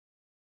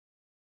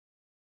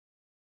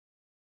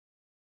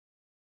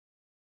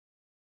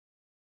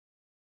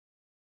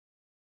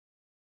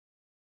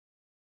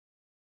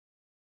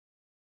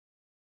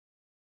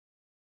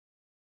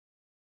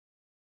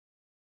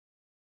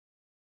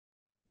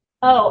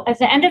Oh, at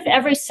the end of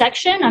every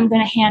section, I'm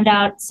going to hand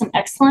out some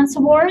excellence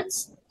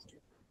awards.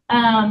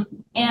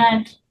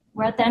 And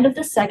we're at the end of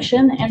this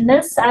section. And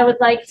this I would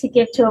like to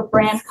give to a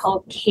brand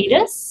called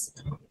Cadus,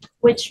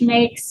 which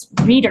makes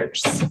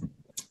readers.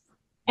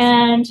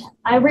 And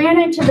I ran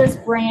into this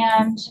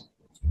brand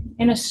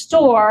in a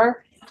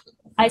store.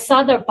 I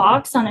saw their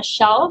box on a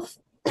shelf,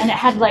 and it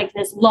had like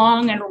this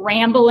long and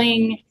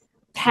rambling,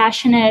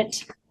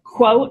 passionate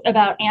quote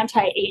about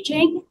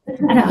anti-aging.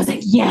 And I was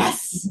like,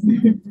 yes.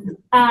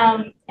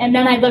 And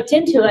then I looked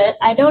into it.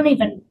 I don't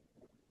even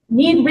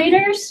need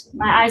readers.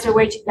 My eyes are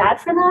way too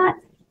bad for that.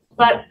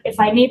 But if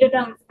I needed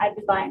them, I'd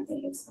be buying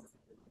these.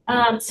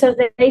 So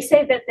they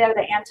say that they're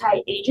the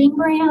anti-aging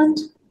brand.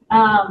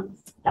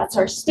 That's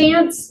our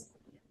stance.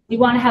 We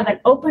want to have an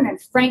open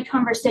and frank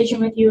conversation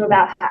with you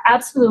about how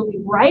absolutely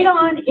right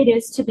on it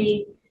is to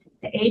be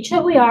the age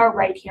that we are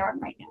right here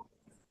and right now.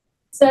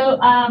 So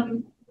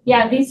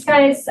yeah, these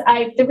guys,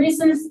 the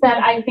reasons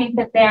that I think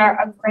that they're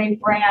a great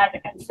brand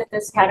and fit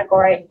this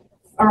category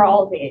are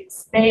all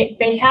these.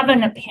 They have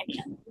an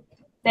opinion.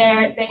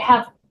 They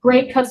have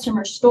great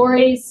customer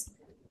stories,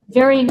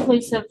 very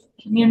inclusive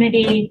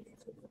community.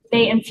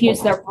 They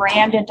infuse their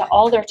brand into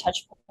all their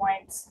touch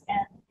points, and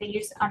they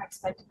use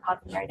unexpected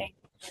copywriting.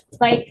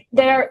 Like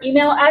their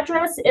email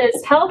address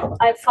is help,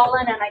 I've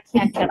fallen and I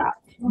can't get up.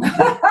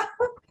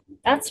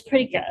 That's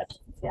pretty good.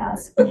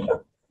 Yes.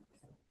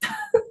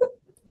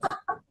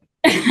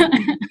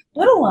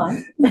 Little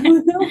one.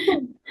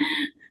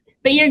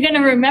 But you're going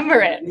to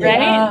remember it,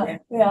 right?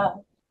 Yeah.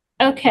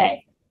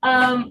 Okay.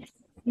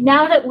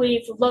 Now that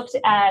we've looked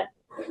at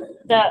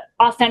the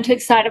authentic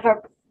side of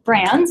our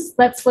brands,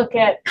 let's look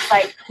at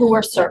like who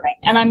we're serving.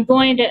 And I'm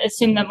going to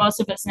assume that most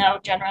of us know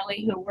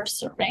generally who we're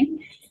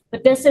serving,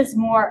 but this is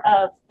more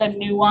of the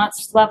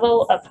nuanced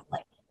level of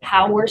like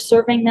how we're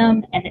serving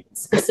them and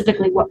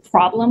specifically what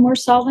problem we're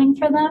solving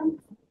for them.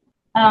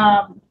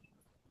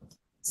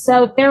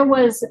 So there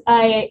was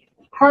a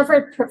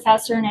Harvard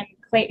professor named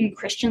Clayton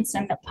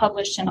Christensen that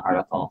published an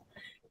article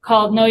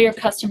called Know Your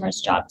Customer's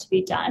Job to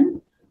Be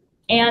Done.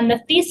 And the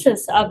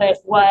thesis of it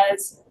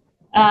was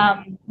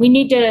we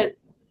need to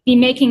be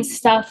making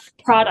stuff,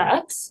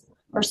 products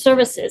or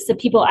services that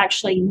people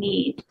actually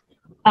need,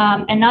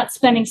 and not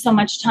spending so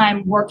much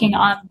time working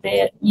on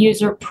the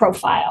user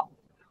profile.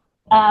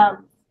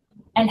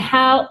 And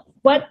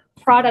what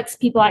products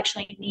people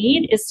actually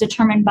need is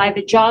determined by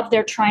the job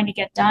they're trying to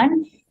get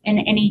done in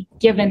any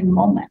given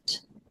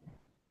moment.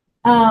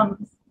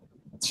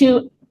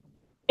 To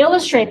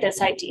illustrate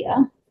this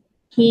idea,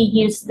 he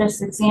used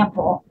this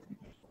example.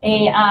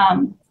 A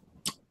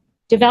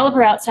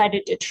developer outside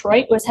of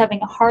Detroit was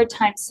having a hard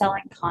time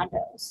selling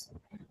condos.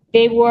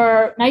 They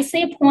were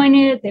nicely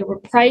appointed, they were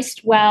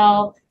priced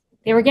well,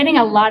 they were getting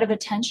a lot of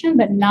attention,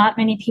 but not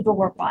many people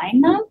were buying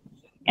them,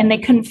 and they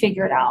couldn't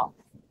figure it out.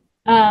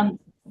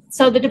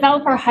 So the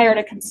developer hired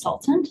a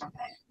consultant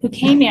who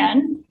came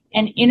in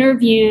and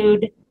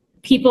interviewed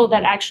people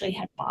that actually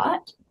had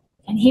bought,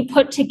 and he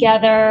put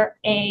together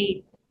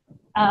a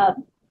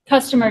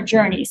customer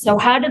journey. So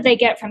how did they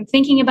get from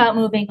thinking about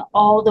moving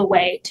all the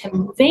way to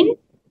moving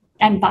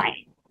and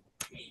buying?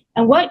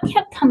 And what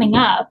kept coming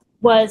up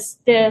was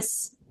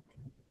this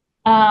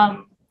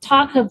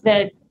talk of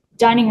the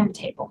dining room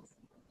table.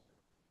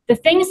 The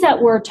things that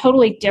were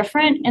totally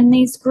different in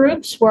these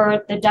groups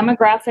were the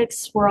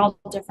demographics were all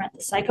different,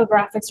 the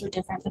psychographics were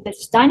different, but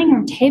this dining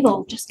room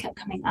table just kept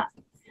coming up.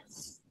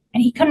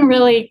 And he couldn't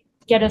really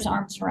get his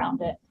arms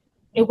around it.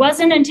 It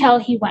wasn't until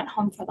he went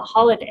home for the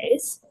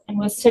holidays and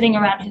was sitting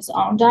around his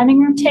own dining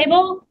room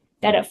table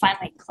that it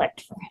finally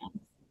clicked for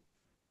him.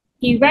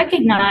 He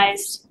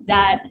recognized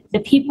that the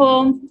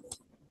people,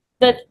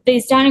 that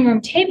these dining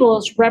room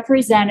tables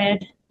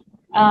represented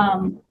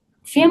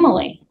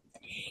family.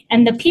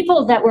 And the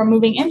people that were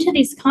moving into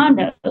these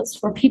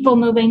condos were people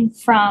moving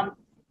from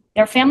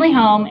their family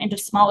home into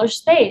smaller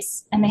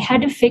space, and they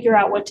had to figure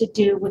out what to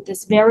do with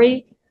this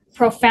very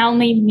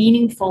profoundly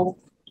meaningful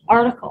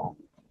article.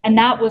 And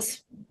that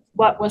was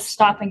what was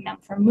stopping them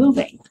from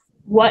moving,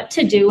 what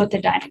to do with the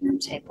dining room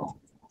table.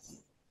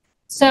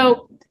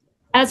 So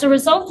as a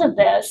result of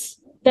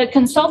this, the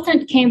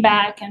consultant came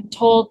back and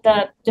told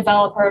the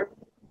developer,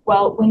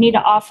 well, we need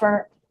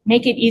to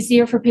make it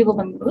easier for people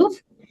to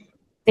move.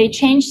 They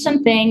changed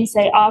some things.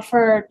 They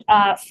offered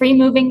free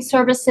moving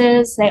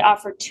services. They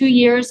offered 2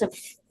 years of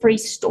free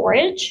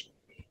storage.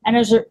 And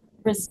as a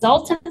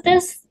result of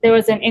this, there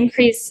was an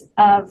increase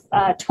of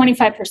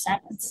 25%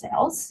 in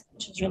sales,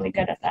 which was really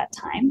good at that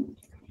time.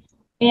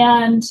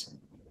 And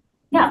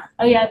yeah,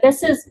 oh yeah,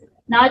 this is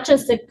not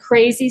just a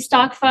crazy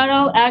stock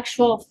photo,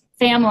 actual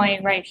family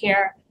right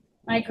here.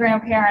 My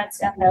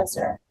grandparents, and those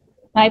are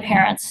my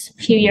parents a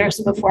few years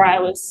before I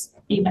was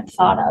even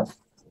thought of.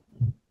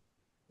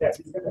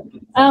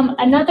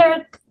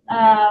 Another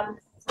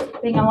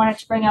thing I wanted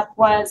to bring up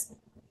was,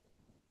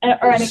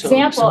 or an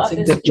example of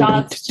this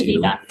jobs to be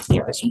done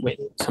theory. When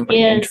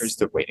somebody enters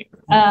the waiting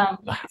room,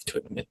 you'll have to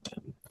admit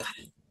them.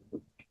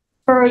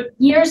 For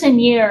years and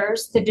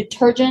years, the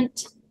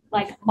detergent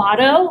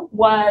motto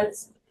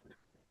was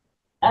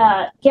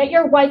get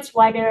your whites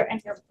whiter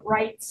and your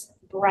brights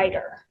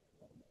brighter.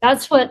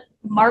 That's what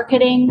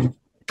marketing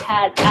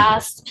had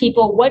asked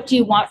people, what do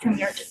you want from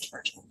your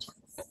detergent?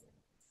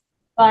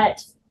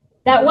 But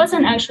that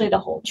wasn't actually the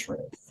whole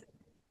truth.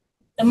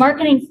 The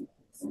marketing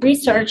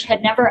research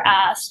had never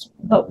asked,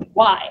 but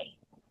why?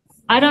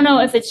 I don't know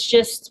if it's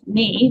just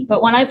me,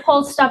 but when I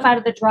pull stuff out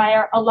of the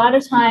dryer, a lot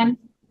of time,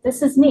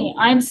 this is me.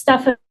 I'm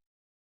stuffing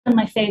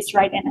my face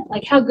right in it.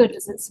 Like, how good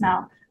does it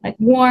smell? Like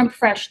warm,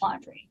 fresh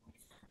laundry.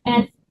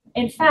 And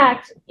in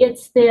fact,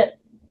 it's the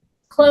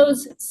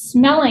clothes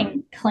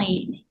smelling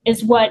clean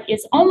is what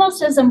is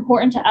almost as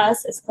important to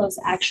us as clothes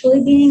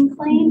actually being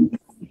clean.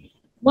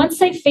 Once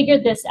they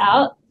figured this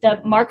out, the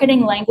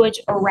marketing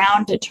language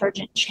around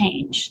detergent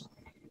changed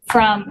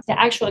from the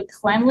actual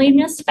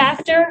cleanliness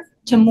factor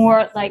to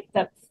more like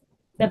the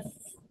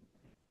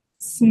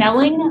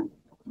smelling,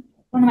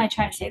 what am I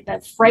trying to say? The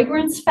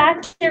fragrance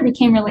factor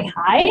became really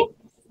high.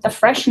 The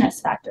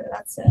freshness factor,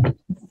 that's it.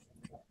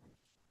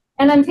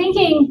 And I'm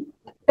thinking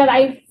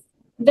that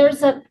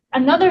there's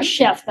another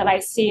shift that I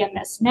see in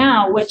this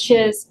now, which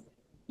is,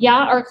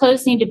 yeah, our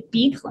clothes need to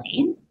be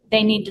clean.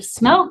 They need to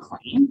smell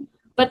clean,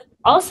 but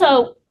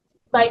also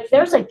like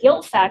there's a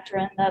guilt factor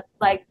in the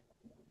like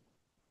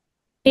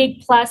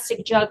big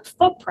plastic jug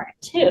footprint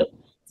too.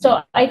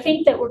 So I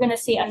think that we're going to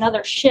see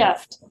another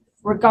shift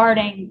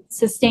regarding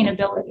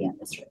sustainability in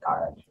this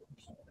regard.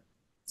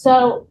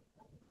 So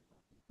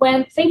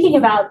when thinking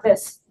about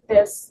this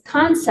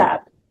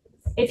concept,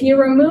 if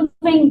you're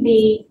removing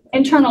the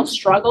internal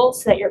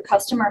struggles that your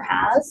customer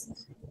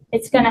has,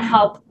 it's going to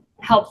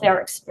help their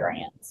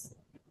experience.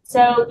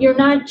 So you're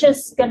not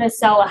just going to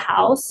sell a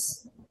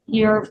house,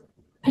 you're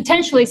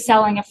potentially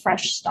selling a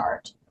fresh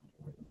start.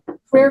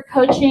 Career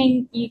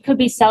coaching, you could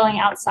be selling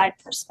outside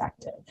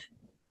perspective.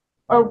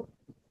 Or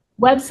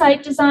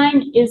website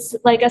design is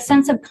like a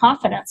sense of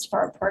confidence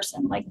for a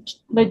person, like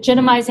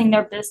legitimizing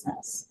their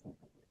business.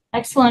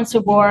 Excellence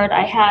award,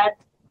 I had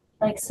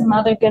like some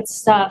other good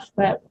stuff,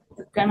 but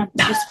we're gonna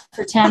just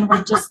pretend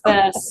we're just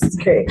this. That's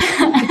great.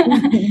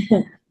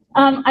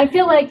 I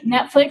feel like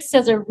Netflix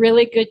does a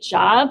really good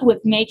job with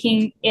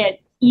making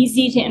it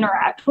easy to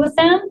interact with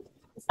them.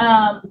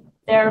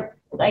 They're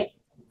like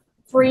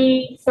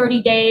free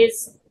 30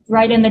 days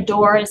right in the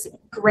door is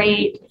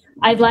great.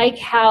 I like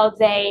how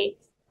they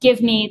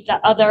give me the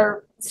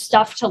other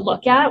stuff to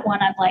look at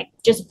when I'm like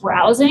just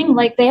browsing.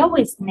 Like they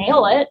always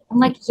nail it. I'm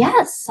like,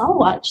 yes, I'll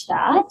watch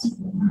that.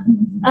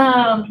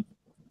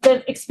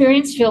 The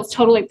experience feels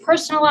totally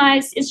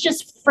personalized. It's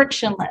just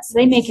frictionless.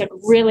 They make it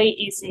really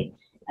easy.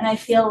 And I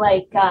feel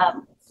like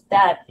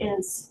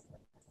that's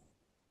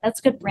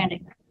good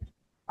branding.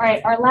 All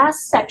right, our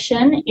last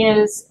section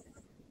is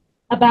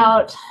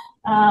about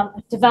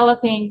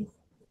developing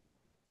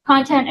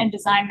content and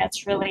design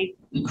that's really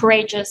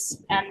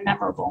courageous and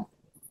memorable.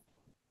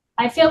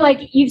 I feel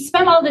like you've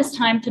spent all this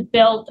time to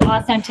build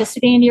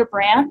authenticity in your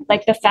brand.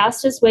 Like the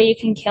fastest way you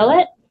can kill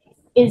it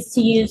is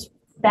to use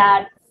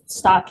bad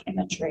stock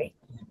imagery.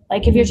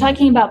 Like if you're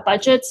talking about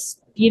budgets,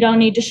 you don't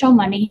need to show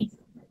money,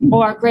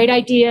 or great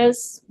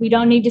ideas, we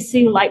don't need to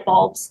see light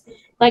bulbs.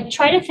 Like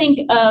try to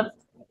think of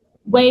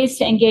ways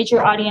to engage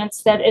your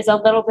audience that is a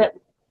little bit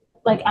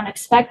like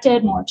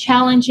unexpected, more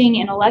challenging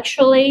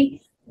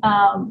intellectually.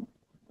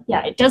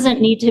 It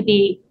doesn't need to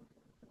be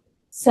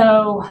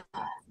so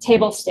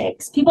table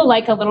stakes. People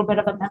like a little bit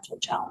of a mental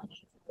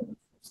challenge.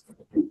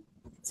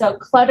 So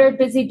cluttered,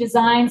 busy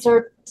designs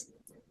are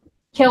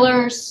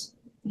killers,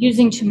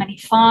 using too many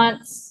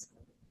fonts,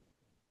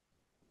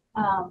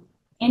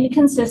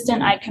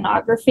 inconsistent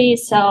iconography.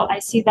 So I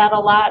see that a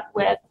lot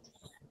with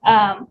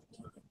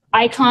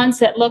icons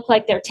that look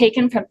like they're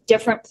taken from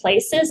different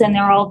places and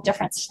they're all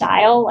different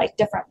style, like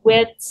different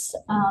widths.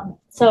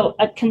 So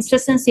a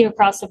consistency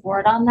across the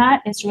board on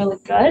that is really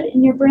good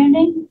in your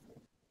branding.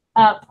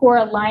 Poor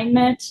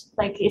alignment,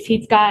 like if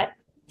you've got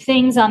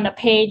things on the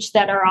page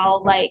that are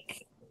all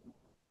like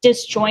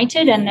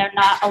disjointed and they're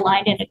not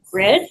aligned in a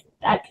grid,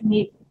 that can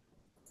be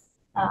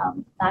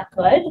not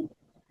good.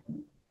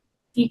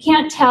 If you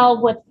can't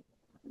tell what,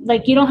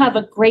 like you don't have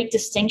a great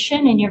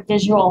distinction in your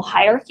visual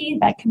hierarchy,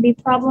 that can be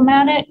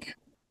problematic.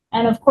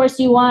 And of course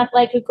you want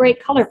like a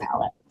great color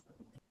palette.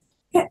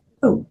 Okay.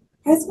 Oh,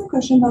 I have a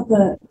question about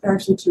there are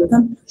actually two of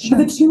them. Sure. Are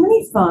there too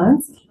many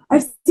fonts? I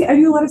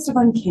do a lot of stuff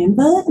on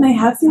Canva, and I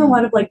have seen a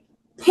lot of like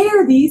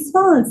pair these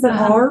fonts that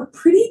are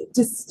pretty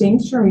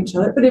distinct from each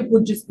other, but it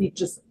would just be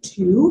just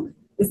two.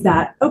 Is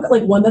that okay?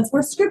 Like one that's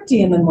more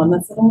scripty and then one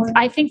that's a little more.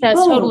 I think that's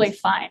totally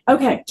fine.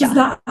 Okay, just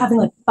not having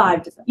like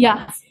 5 different.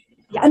 Yeah.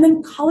 Yeah. And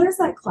then colors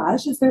that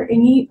clash. Are there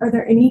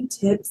any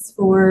tips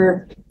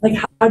for like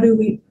how do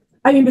we?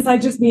 I mean,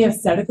 besides just me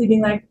aesthetically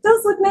being like,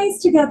 those look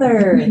nice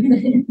together.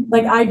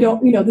 Like I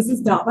don't, this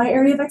is not my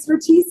area of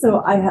expertise,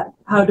 so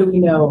how do we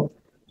know?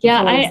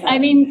 Yeah, I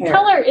mean,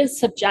 color is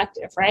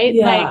subjective, right?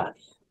 Yeah. Like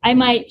I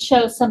might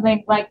show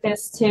something like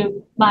this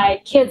to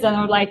my kids and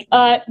they're like,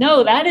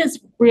 no, that is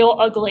real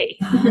ugly,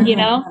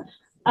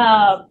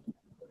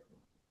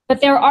 But but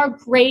there are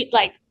great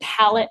like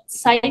palette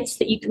sites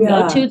that you can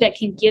go to that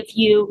can give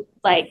you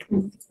like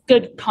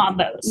good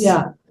combos.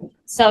 Yeah.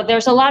 So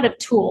there's a lot of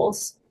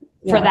tools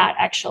for that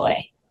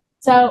actually.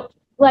 So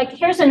like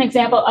here's an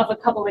example of a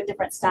couple of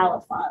different style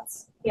of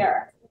fonts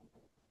here.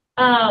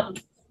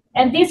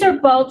 And these are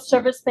both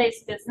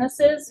service-based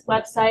businesses,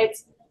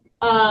 websites.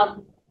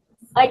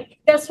 Like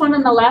this one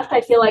on the left,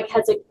 I feel like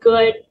has a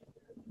good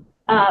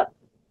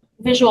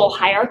visual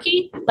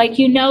hierarchy. Like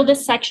you know the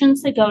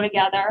sections that go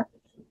together,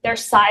 they're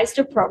sized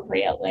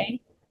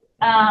appropriately.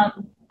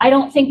 I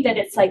don't think that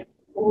it's like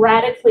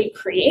radically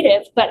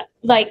creative, but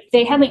like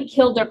they haven't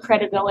killed their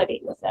credibility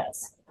with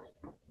this.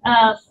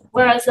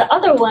 Whereas the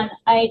other one,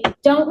 I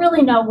don't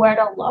really know where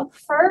to look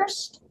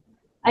first.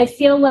 I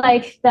feel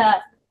like the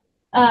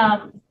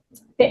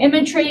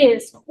imagery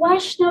is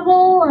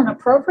questionable in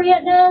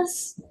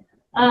appropriateness.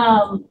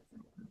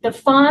 The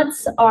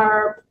fonts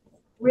are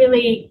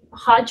really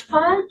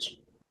hodgepodge.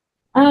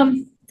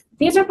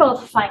 These are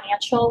both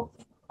financial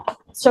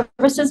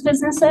services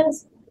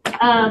businesses.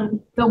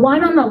 The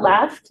one on the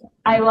left,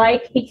 I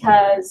like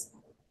because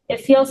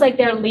it feels like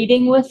they're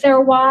leading with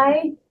their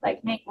why,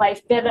 like make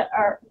life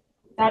better.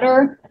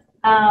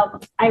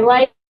 I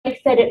like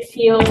that it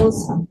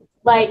feels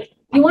like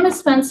you want to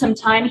spend some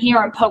time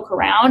here and poke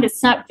around.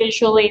 It's not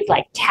visually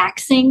like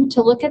taxing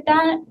to look at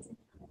that.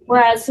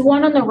 Whereas the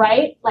one on the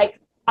right, like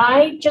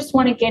I just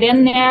want to get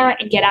in there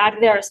and get out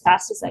of there as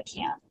fast as I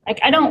can. Like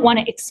I don't want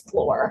to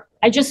explore.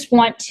 I just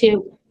want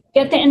to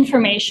get the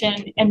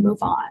information and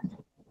move on.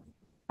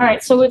 All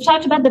right, so we've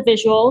talked about the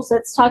visuals.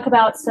 Let's talk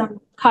about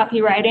some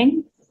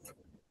copywriting.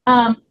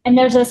 And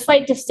there's a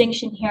slight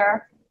distinction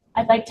here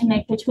I'd like to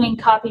make between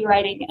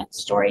copywriting and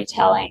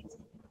storytelling.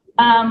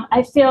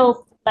 I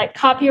feel like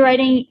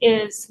copywriting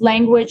is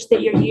language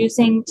that you're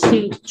using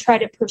to try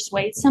to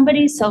persuade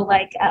somebody. So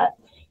like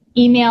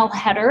email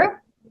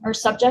header or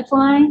subject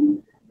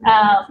line,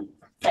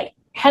 like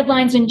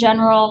headlines in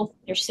general,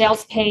 your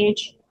sales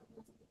page.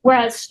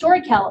 Whereas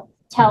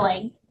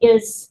storytelling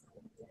is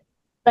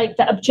like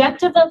the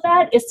objective of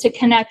that is to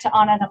connect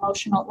on an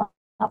emotional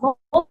level.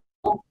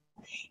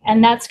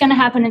 And that's going to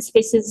happen in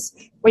spaces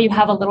where you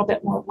have a little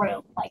bit more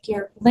room, like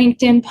your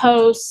LinkedIn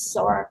posts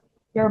or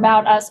your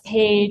About Us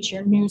page,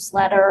 your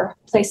newsletter,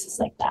 places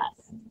like that.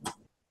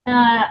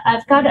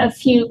 I've got a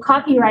few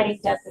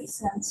copywriting deadly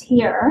sins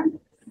here.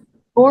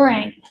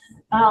 Boring.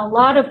 A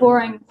lot of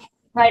boring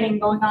writing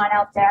going on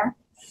out there.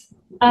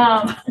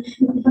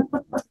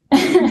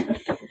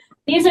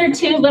 These are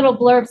two little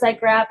blurbs I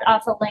grabbed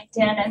off of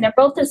LinkedIn, and they're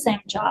both the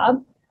same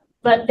job,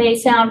 but they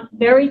sound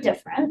very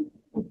different.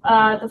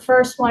 The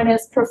first one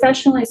is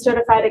professionally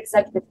certified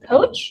executive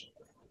coach.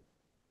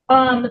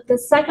 The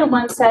second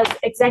one says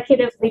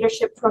executive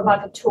leadership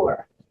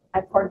provocateur.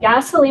 I pour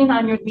gasoline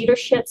on your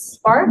leadership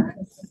spark.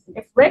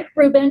 If Rick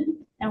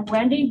Rubin and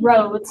Wendy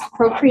Rhodes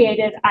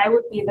procreated, I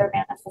would be their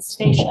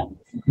manifestation.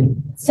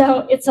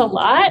 So it's a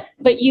lot,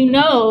 but you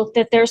know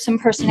that there's some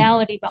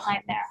personality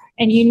behind there.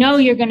 And you know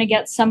you're going to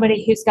get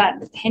somebody who's got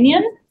an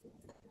opinion.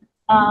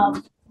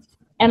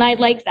 And I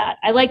like that.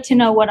 I like to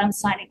know what I'm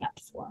signing up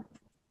for.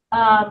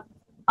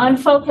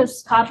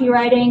 Unfocused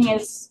copywriting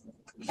is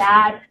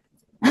bad.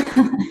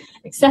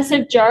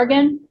 Excessive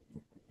jargon.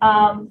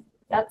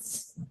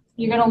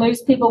 You're going to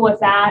lose people with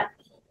that.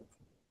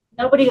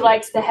 Nobody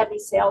likes the heavy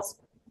sales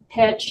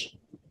pitch.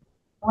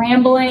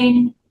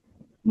 Rambling,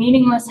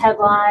 meaningless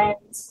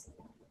headlines,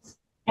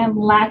 and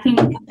lacking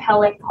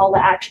compelling call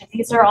to action.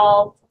 These are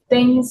all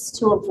things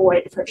to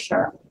avoid for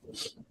sure.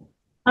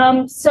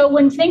 So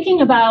when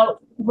thinking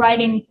about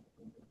writing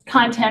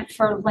content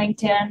for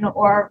LinkedIn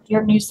or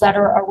your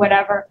newsletter or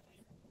whatever,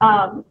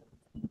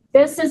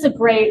 this is a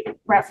great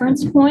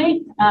reference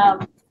point.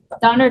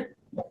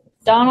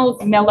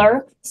 Donald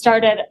Miller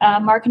started a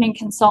marketing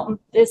consultant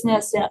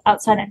business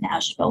outside of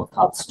Nashville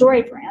called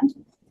StoryBrand.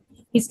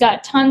 He's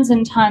got tons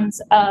and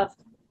tons of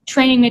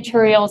training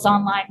materials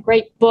online,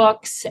 great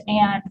books,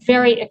 and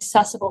very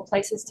accessible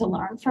places to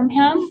learn from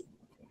him.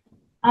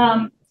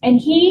 And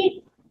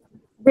he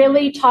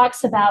really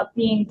talks about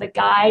being the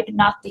guide,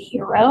 not the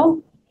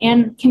hero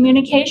in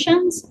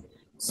communications.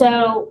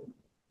 So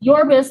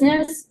your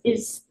business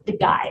is the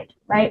guide,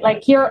 right?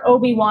 Like you're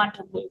Obi-Wan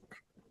to Luke.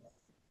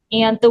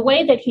 And the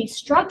way that he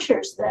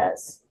structures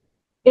this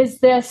is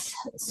this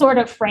sort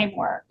of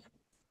framework.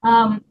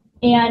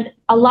 And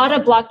a lot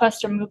of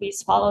blockbuster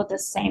movies follow the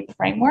same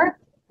framework.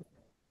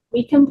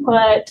 We can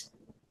put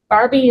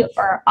Barbie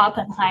or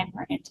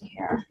Oppenheimer into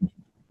here.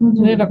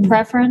 Do we have a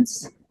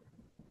preference?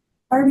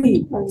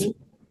 Barbie. All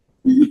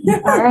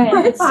right,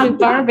 let's do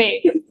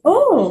Barbie.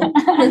 Oh.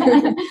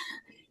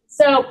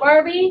 So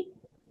Barbie,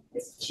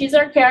 she's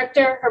our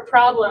character. Her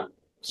problem,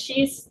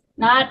 she's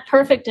not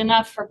perfect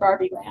enough for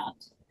Barbie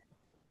Land.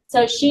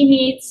 So she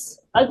meets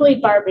ugly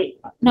Barbie.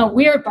 No,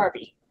 weird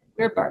Barbie.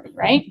 Weird Barbie,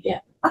 right?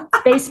 Yeah.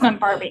 Basement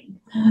Barbie.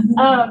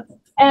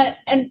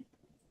 And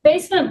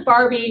Basement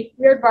Barbie,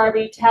 weird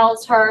Barbie,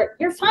 tells her,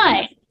 you're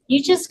fine.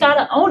 You just got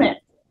to own it.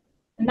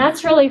 And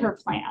that's really her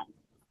plan.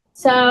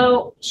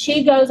 So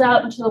she goes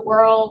out into the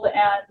world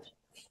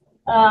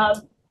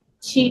and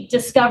she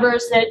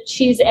discovers that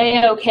she's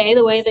A-okay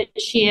the way that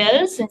she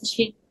is, and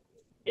she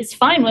is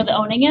fine with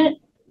owning it.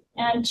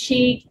 And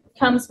she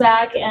comes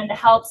back and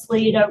helps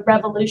lead a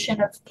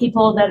revolution of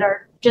people that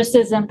are just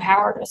as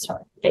empowered as her,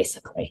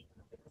 basically.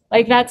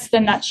 Like, that's the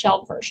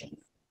nutshell version.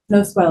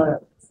 No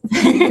spoiler.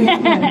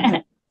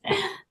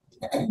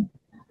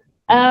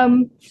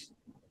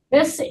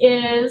 This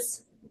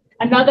is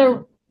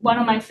another one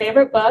of my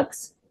favorite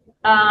books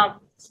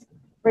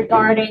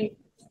regarding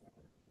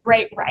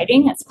great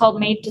writing. It's called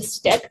Made to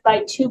Stick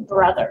by two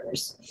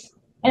brothers.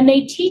 And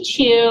they teach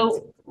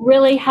you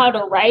really how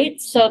to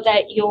write so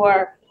that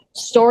your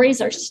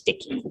stories are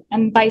sticky.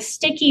 And by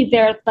sticky,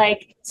 they're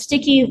like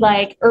sticky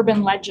like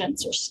urban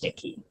legends are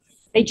sticky.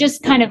 They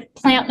just kind of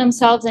plant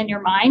themselves in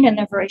your mind and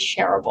they're very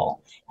shareable.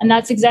 And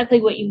that's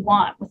exactly what you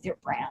want with your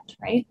brand,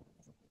 right?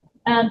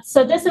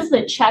 So this is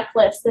the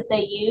checklist that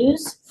they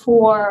use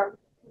for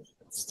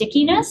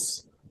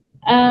stickiness.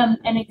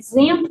 An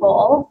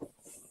example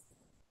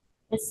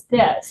is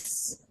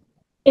this.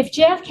 If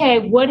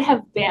JFK would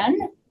have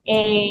been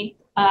a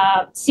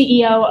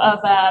CEO of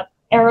an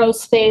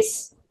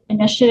aerospace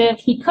initiative,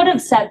 he could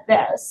have said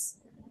this: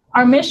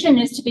 our mission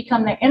is to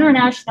become the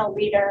international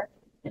leader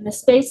in the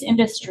space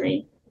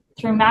industry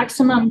through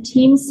maximum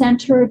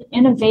team-centered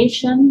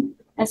innovation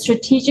and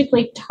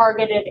strategically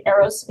targeted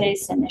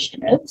aerospace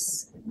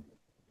initiatives.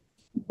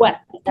 What?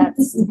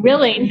 That's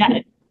really not,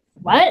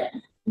 what?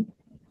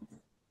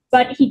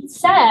 But he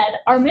said,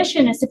 our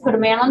mission is to put a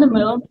man on the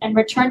moon and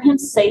return him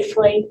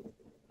safely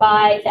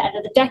by the end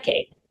of the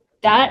decade.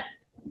 That,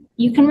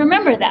 you can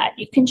remember that,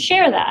 you can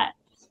share that.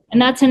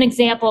 And that's an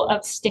example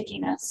of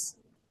stickiness.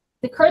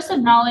 The curse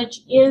of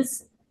knowledge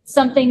is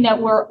something that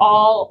we're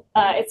all,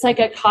 it's like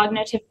a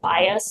cognitive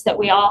bias that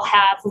we all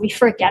have. We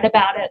forget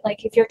about it.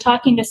 Like if you're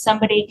talking to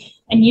somebody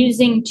and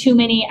using too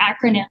many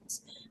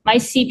acronyms, my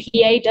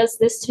CPA does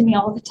this to me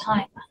all the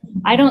time.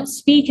 I don't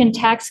speak in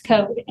tax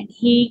code and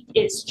he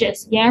is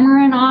just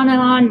yammering on and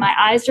on. My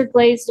eyes are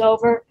glazed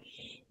over.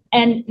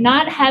 And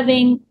not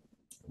having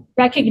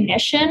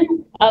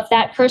recognition of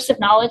that curse of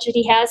knowledge that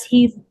he has,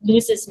 he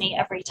loses me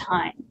every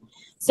time.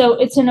 So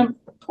it's an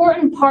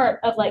important part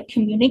of like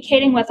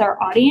communicating with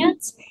our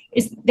audience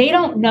is they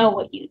don't know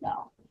what you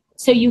know.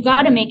 So you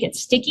got to make it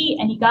sticky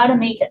and you got to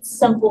make it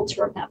simple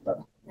to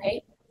remember,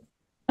 right?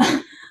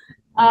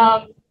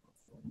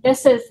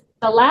 This is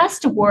the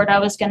last award I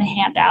was going to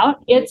hand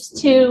out. It's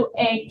to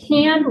a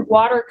canned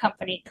water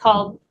company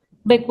called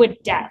Liquid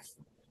Death.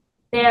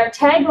 Their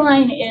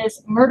tagline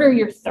is "Murder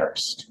Your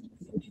Thirst."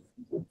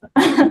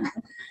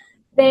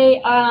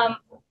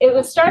 It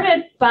was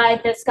started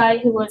by this guy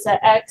who was an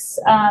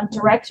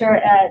ex-director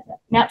at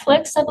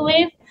Netflix, I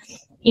believe,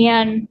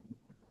 and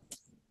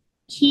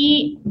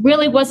he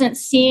really wasn't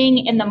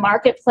seeing in the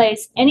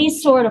marketplace any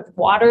sort of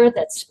water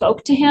that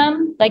spoke to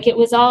him. Like it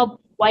was all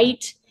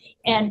white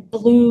and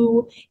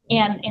blue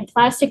and in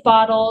plastic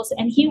bottles,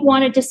 and he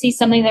wanted to see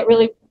something that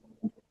really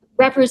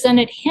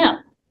represented him,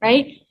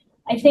 right?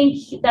 I think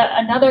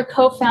that another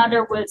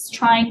co-founder was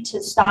trying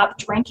to stop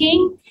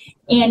drinking,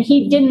 and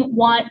he didn't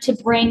want to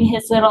bring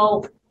his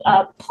little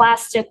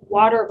plastic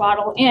water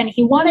bottle in.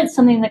 He wanted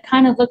something that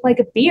kind of looked like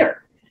a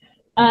beer.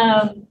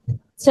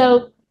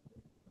 So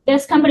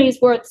this company is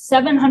worth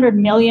 $700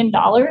 million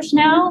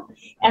now,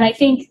 and I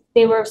think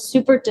they were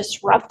super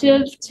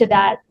disruptive to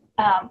that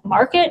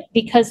market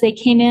because they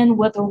came in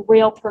with a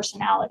real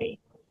personality.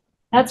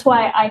 That's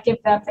why I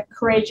give them the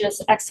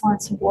Courageous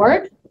Excellence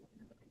Award.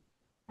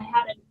 I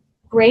had a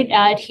great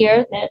ad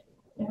here that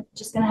you're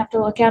just going to have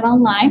to look at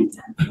online.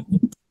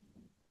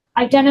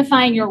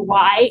 Identifying your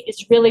why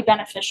is really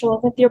beneficial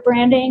with your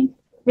branding.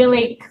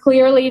 Really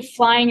clearly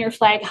flying your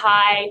flag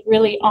high,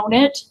 really own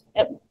it.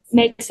 It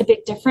makes a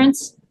big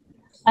difference.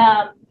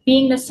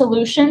 Being the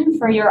solution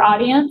for your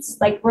audience,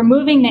 like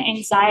removing the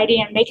anxiety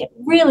and make it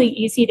really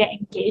easy to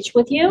engage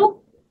with you.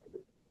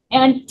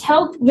 And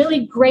tell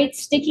really great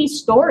sticky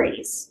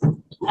stories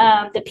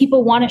that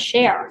people want to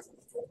share.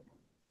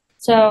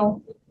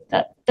 So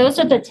those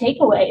are the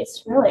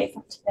takeaways really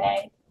from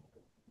today.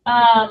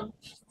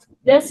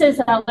 This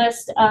is a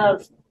list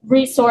of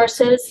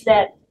resources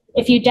that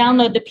if you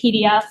download the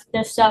PDF,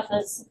 this stuff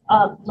is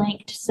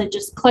linked. So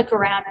just click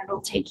around and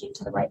it'll take you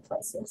to the right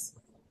places.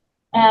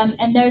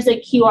 And there's a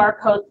QR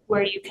code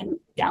where you can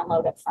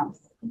download it from.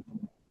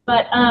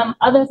 But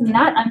other than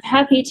that, I'm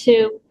happy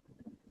to,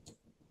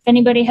 if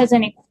anybody has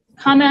any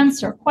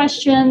comments or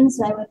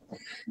questions, I would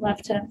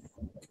love to.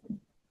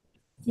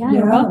 Yeah,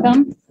 you're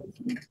welcome.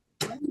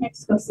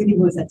 Mexico City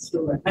was that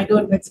store? I go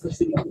to Mexico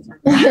City all the time.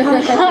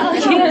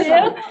 You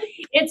do?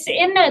 It's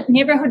in the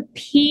neighborhood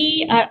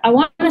P. I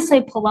want to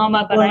say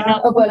Paloma, but I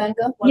know.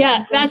 Polanco.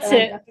 Yeah, that's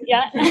it.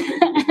 Yeah.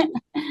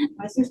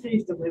 My sister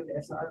used to live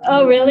there. So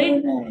Oh, really?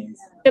 Nice.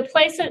 The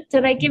place that,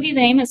 did I give you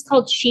the name? It's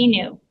called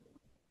Shinu.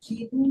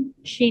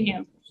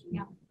 Shinu.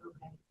 Yeah.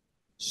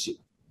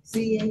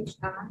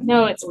 C-H-I?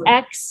 No, it's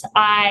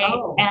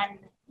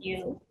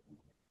Xinu.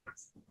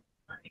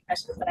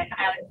 Questions, but I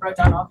wrote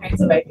down all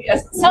kinds of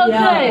ideas. Oh,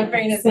 Yeah. good. My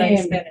brain is like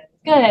Same. spinning.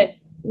 Good.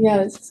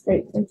 Yeah, this is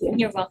great. Thank you.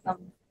 You're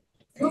welcome.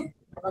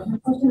 A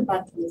question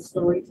about the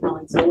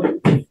storytelling. So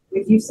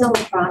if you sell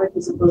a product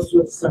as opposed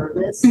to a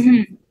service,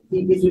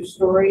 is your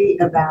story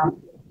about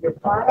your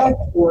product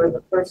or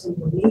the person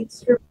who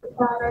needs your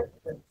product?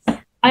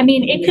 I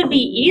mean, it could be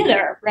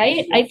either,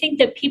 right? I think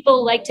that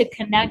people like to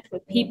connect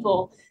with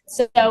people.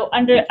 So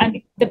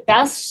the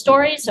best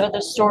stories are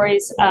the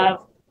stories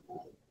of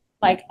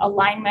like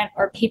alignment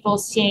or people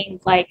seeing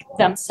like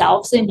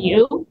themselves in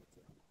you,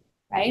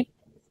 right?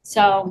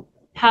 So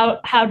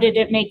how did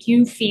it make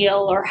you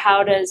feel, or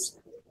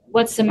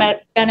what's the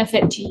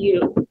benefit to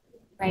you,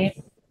 right?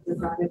 The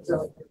product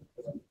or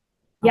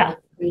Yeah.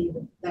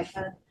 that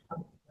kind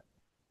of.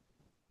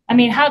 I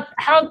mean, how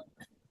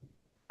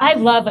I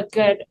love a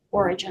good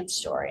origin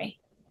story.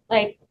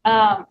 Like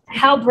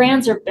how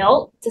brands are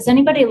built. Does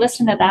anybody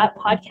listen to that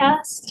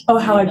podcast? Oh,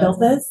 how I built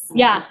this?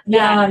 Yeah.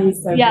 Yeah,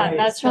 he's so Yeah, great.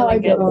 that's really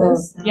good.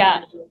 this.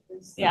 Yeah.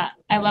 Yeah,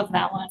 I love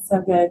that one.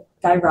 So good.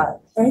 Guy Rod,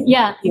 right?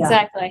 Yeah, Yeah.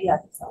 exactly. Yeah,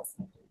 he's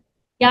awesome.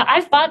 Yeah,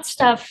 I've bought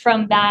stuff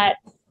from that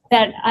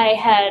I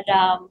had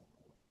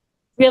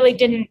really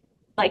didn't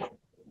like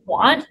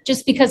want,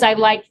 just because I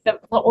liked the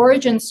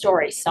origin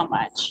story so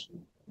much.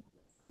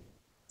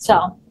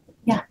 So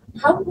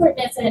How important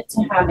is it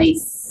to have a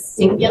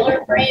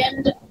singular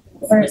brand?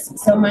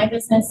 So my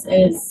business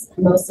is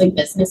mostly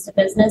business to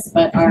business,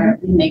 but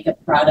we make a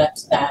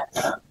product that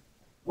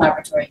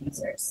laboratory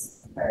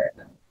users or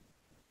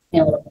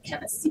analytical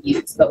chemists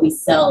use, but we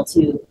sell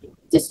to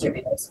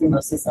distributors. We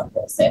mostly sell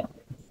wholesale.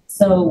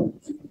 So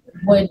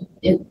would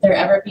there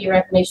ever be a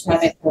recommendation to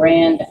have a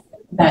brand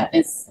that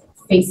is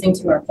facing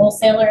to our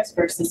wholesalers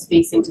versus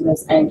facing to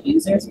those end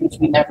users, which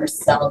we never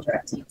sell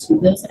directly to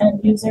those end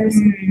users?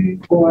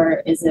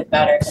 Or is it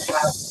better to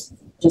have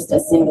just a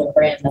single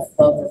brand that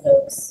both of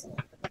those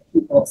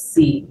people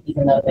see,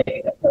 even though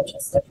they approach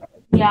us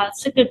differently? yeah,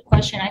 it's a good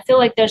question. I feel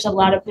like there's a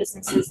lot of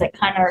businesses that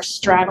kind of are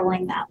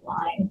straddling that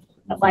line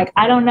of like,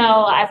 I don't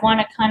know, I want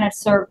to kind of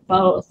serve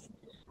both.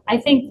 I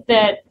think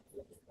that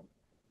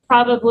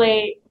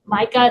probably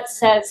my gut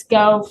says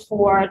go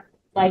for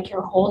like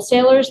your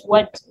wholesalers,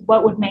 what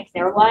would make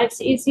their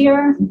lives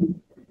easier.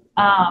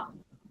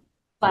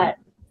 But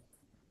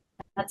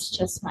that's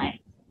just my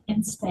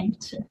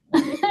instinct.